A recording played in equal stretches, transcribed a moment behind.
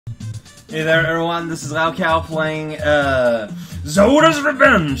Hey there everyone, this is Raocow playing Zoda's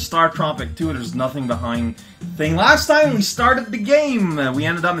Revenge, Star Tropic 2. There's nothing behind thing. Last time we started the game, we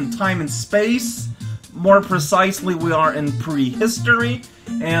ended up in time and space. More precisely, we are in prehistory,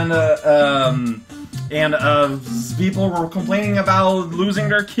 and people were complaining about losing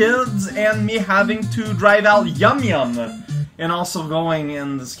their kids and me having to drive out Yum Yum, and also going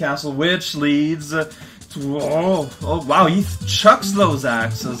in this castle, which leads to oh wow, he chucks those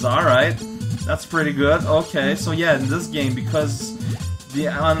axes. All right, that's pretty good. Okay, so yeah, in this game, because the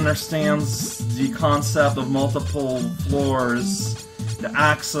understands the concept of multiple floors, the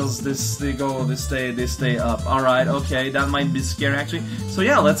axes they stay up. All right, okay, that might be scary actually. So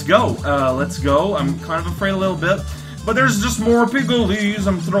yeah, let's go. Let's go. I'm kind of afraid a little bit, but there's just more pigglies.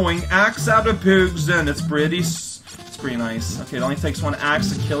 I'm throwing axe at the pigs, and it's pretty nice. Okay, it only takes one axe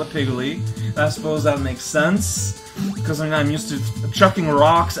to kill a piggly. I suppose that makes sense, because I mean, I'm used to chucking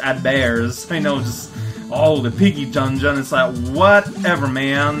rocks at bears. I know, just oh, the piggy dungeon. It's like whatever,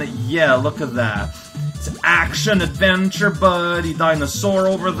 man. Yeah, look at that. It's action adventure, buddy. Dinosaur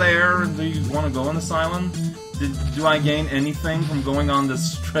over there. Do you want to go on this island? Do I gain anything from going on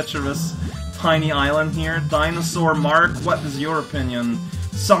this treacherous tiny island here? Dinosaur Mark, what is your opinion?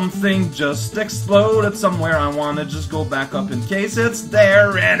 Something just exploded somewhere. I want to just go back up in case it's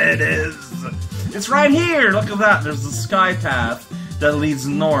there, and it is. It's right here. Look at that. There's the sky path that leads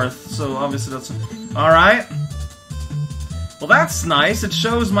north. So obviously that's alright. Well, that's nice. It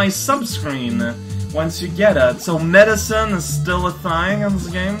shows my subscreen once you get it. So medicine is still a thing in this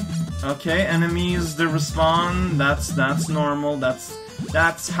game. Okay, enemies they respawn. That's normal.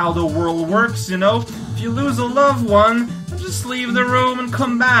 That's how the world works, you know? If you lose a loved one, just leave the room and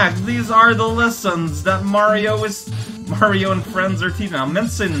come back. These are the lessons that Mario and friends are teaching. I meant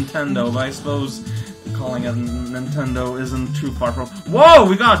to say Nintendo, but I suppose calling it Nintendo isn't too far from... Whoa!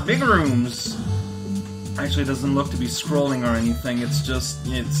 We got big rooms! Actually, it doesn't look to be scrolling or anything. It's just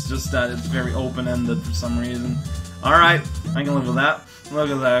that it's very open-ended for some reason. Alright, I can live with that. Look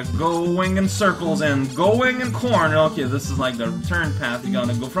at that, going in circles and going in corn. Okay, this is like the return path. You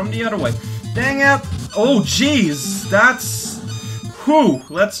gotta go from the other way. Dang it! Oh, jeez, that's... Whew,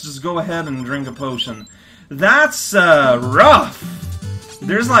 let's just go ahead and drink a potion. That's, rough.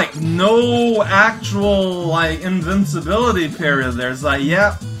 There's, like, no actual, like, invincibility period there. It's like,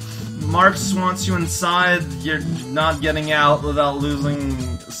 yep, Marx wants you inside, you're not getting out without losing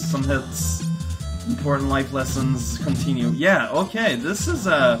some hits. Important life lessons continue. Yeah, okay, this is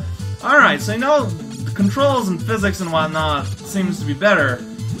alright, so you know, the controls and physics and whatnot seems to be better,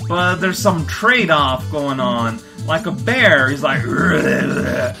 but there's some trade-off going on. Like a bear, he's like,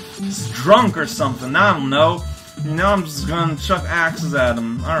 he's drunk or something, I don't know. You know, I'm just gonna chuck axes at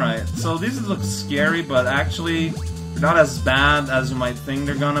him. Alright, so these look scary, but actually, not as bad as you might think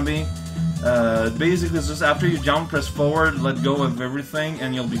they're gonna be. Basically, it's just after you jump, press forward, let go of everything,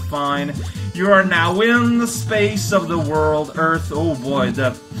 and you'll be fine. You are now in the space of the world, Earth. Oh boy,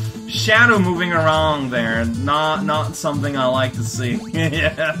 the shadow moving around there, not something I like to see.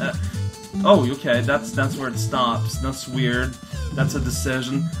 Yeah. Oh, okay, that's where it stops. That's weird. That's a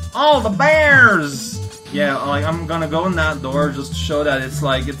decision. Oh, the bears! Yeah, like, I'm gonna go in that door just to show that it's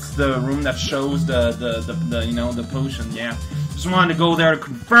the room that shows the you know, the potion. Yeah, just wanted to go there to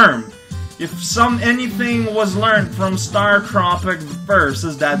confirm. If anything was learned from Star Tropic the First,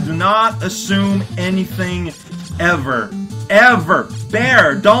 is that do not assume anything ever. Ever.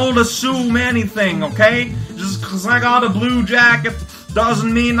 Bear, don't assume anything, okay? Just because I got a blue jacket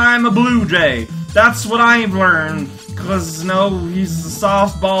doesn't mean I'm a blue jay. That's what I've learned. Because, no, he's a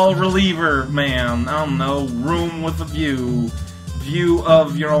softball reliever man. I don't know, room with a view. View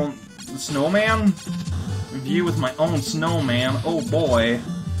of your own snowman? View with my own snowman. Oh boy.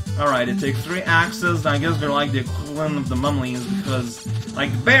 Alright, it takes 3 axes, I guess they're like the equivalent of the mummies, because, like,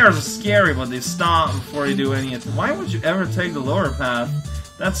 bears are scary, but they stop before they do anything. Why would you ever take the lower path?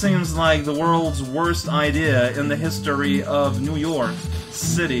 That seems like the world's worst idea in the history of New York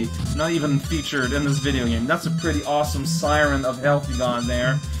City. Not even featured in this video game. That's a pretty awesome siren of health you got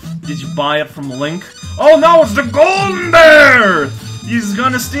there. Did you buy it from Link? Oh no, it's the Golden Bear! He's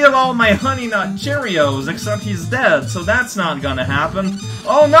gonna steal all my Honey Nut Cheerios, except he's dead, so that's not gonna happen.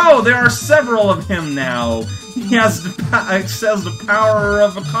 Oh no, there are several of him now. He has access the power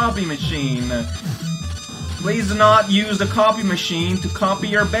of a copy machine. Please do not use the copy machine to copy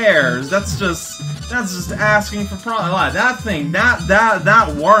your bears. That's just asking for problems.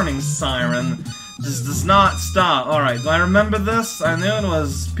 That warning siren just does not stop. Alright, do I remember this? I knew it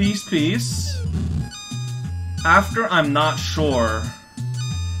was peace, peace. After, I'm not sure.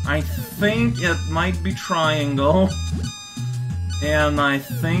 I think it might be triangle. And I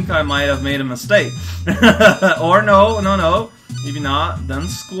think I might have made a mistake. Or no. Maybe not. Then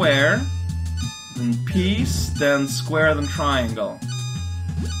square. Then piece. Then square. Then triangle.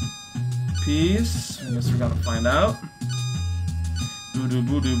 Piece. I guess we're gonna find out.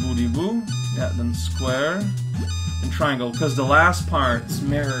 Boo-doo-boo-doo-boo-doo-boo. Yeah, then square. And triangle. Because the last parts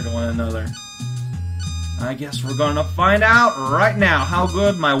mirrored one another. I guess we're gonna find out right now how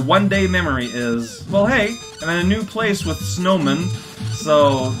good my one-day memory is. Well, hey, I'm in a new place with snowmen,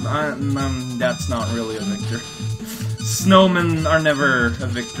 so that's not really a victory. Snowmen are never a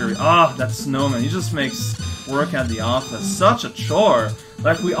victory. Ah, that snowman, he just makes work at the office such a chore.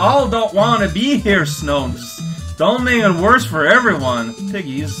 Like, we all don't want to be here, snowmen. Just don't make it worse for everyone.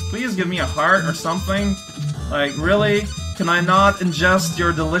 Piggies, please give me a heart or something. Like, really? Can I not ingest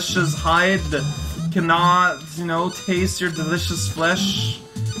your delicious hide? Cannot, you know, taste your delicious flesh?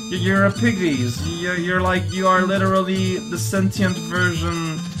 You're a piggies. You're like, you are literally the sentient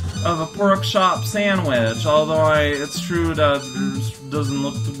version of a pork chop sandwich. Although it's true that there doesn't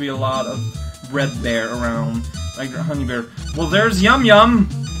look to be a lot of bread bear around, like honey bear. Well, there's Yum Yum.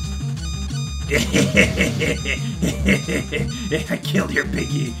 I killed your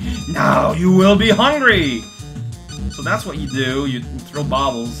piggy. Now you will be hungry. So that's what you do. You throw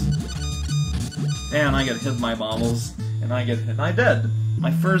baubles. And I get hit by baubles, and I get hit. I dead.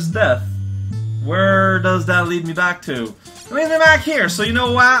 My first death. Where does that lead me back to? It leads me back here, so you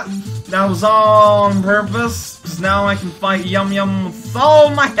know what? That was all on purpose, because now I can fight Yum Yum with all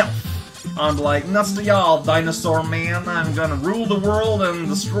my health. I'm like, nuts to y'all, dinosaur man. I'm gonna rule the world and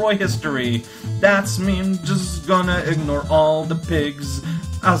destroy history. That's me, I'm just gonna ignore all the pigs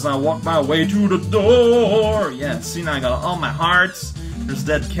as I walk my way to the door. Yeah, see, now I got all my hearts. There's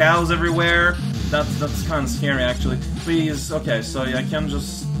dead cows everywhere. That's kind of scary, actually. Please, okay, so yeah, can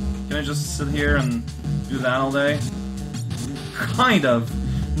I just sit here and do that all day? Kind of.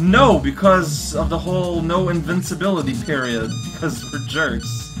 No, because of the whole no invincibility period, because we're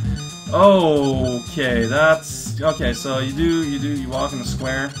jerks. Okay, that's okay. So you walk in the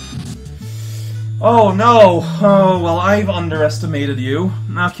square. Oh no! Oh well, I've underestimated you.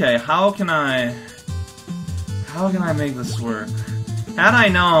 Okay, how can I make this work? Had I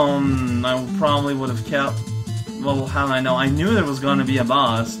known, I probably would have kept... Well, how did I know? I knew there was going to be a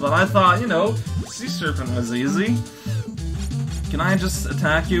boss, but I thought, you know, Sea Serpent was easy. Can I just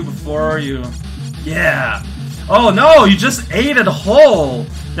attack you before you... Yeah! Oh no, you just ate it whole!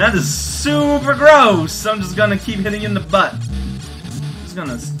 That is super gross! I'm just gonna keep hitting you in the butt. Just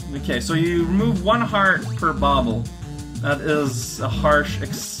gonna... Okay, so you remove 1 heart per bauble. That is a harsh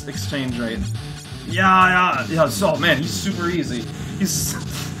exchange rate. Yeah, so man, he's super easy.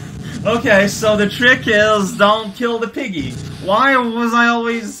 Okay, so the trick is don't kill the piggy. Why was I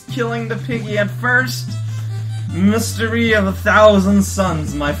always killing the piggy at first? Mystery of 1,000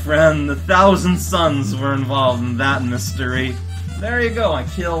 suns, my friend. 1,000 suns were involved in that mystery. There you go, I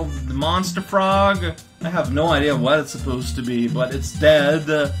killed the monster frog. I have no idea what it's supposed to be, but it's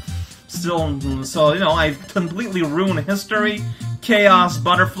dead. Still, so, you know, I completely ruined history. Chaos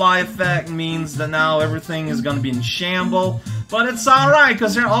butterfly effect means that now everything is gonna be in shamble. But it's alright,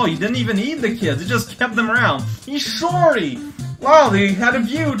 because oh, you didn't even eat the kids, you just kept them around. He's shorty! Wow, they had a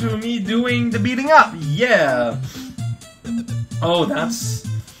view to me doing the beating up. Yeah. Oh, that's...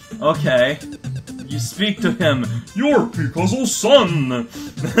 Okay. You speak to him. You're Picasso's son!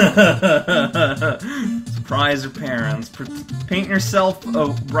 Surprise your parents. Paint yourself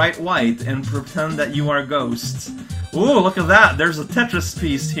bright white and pretend that you are ghosts. Ooh, look at that! There's a Tetris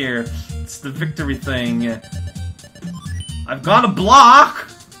piece here. It's the victory thing. I've got a block!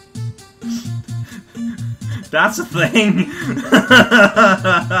 That's a thing!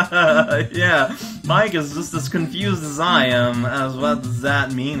 Yeah, Mike is just as confused as I am as what does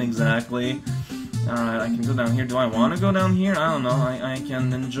that mean exactly. Alright, I can go down here. Do I want to go down here? I don't know. I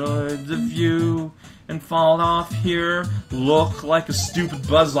can enjoy the view and fall off here. Look like a stupid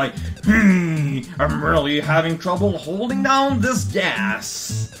buzz like, I'm really having trouble holding down this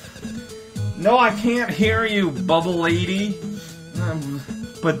gas. No, I can't hear you, bubble lady.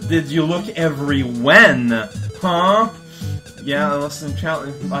 But did you look every when? Huh? Yeah, listen,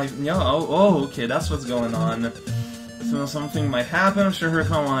 okay, that's what's going on. So something might happen. I'm sure her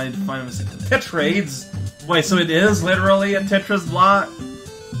come on, I'd find Tetrades. Wait, so it is literally a Tetris block?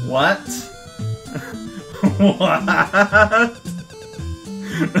 What? What?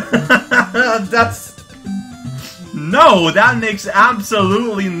 That's... No, that makes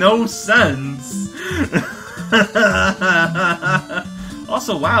absolutely no sense.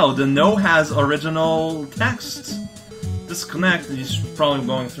 Also, wow, the no has original text. Disconnect, he's probably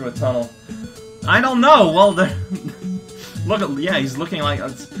going through a tunnel. I don't know, well, Look at, yeah, he's looking like,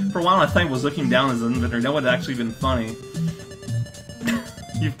 for a while I thought he was looking down his inventory. That would have actually been funny.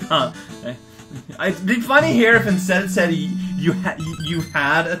 You've got, it'd be funny here if instead it said you had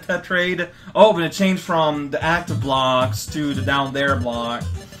a tetrade. Oh, but it changed from the active blocks to the down there block.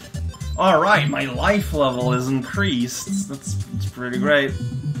 Alright, my life level is increased. That's pretty great.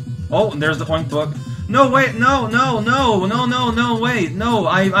 Oh, and there's the point book. No, wait, no, wait, no,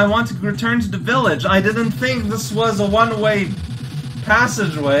 I want to return to the village. I didn't think this was a one-way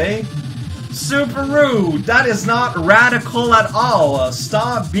passageway. Super rude. That is not radical at all.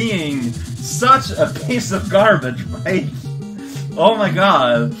 Stop being such a piece of garbage, right? Oh my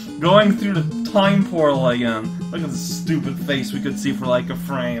god. Going through the time portal again. Look at this stupid face we could see for like a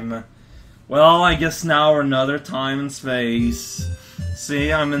frame. Well, I guess now we're another time and space.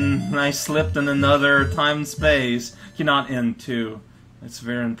 See, I slipped in another time and space. You're not in two. It's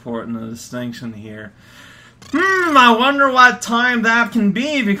very important, a distinction here. I wonder what time that can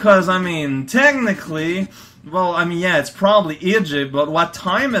be, because, I mean, technically, well, I mean, yeah, it's probably Egypt, but what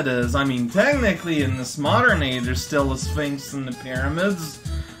time it is? I mean, technically, in this modern age, there's still a Sphinx in the pyramids,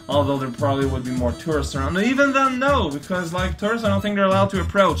 although there probably would be more tourists around. And even then, no, because, like, tourists, I don't think they're allowed to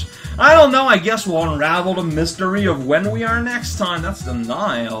approach. I don't know, I guess we'll unravel the mystery of when we are next time. That's the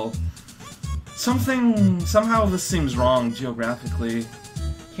Nile. Somehow this seems wrong, geographically.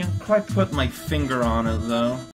 Can't quite put my finger on it, though.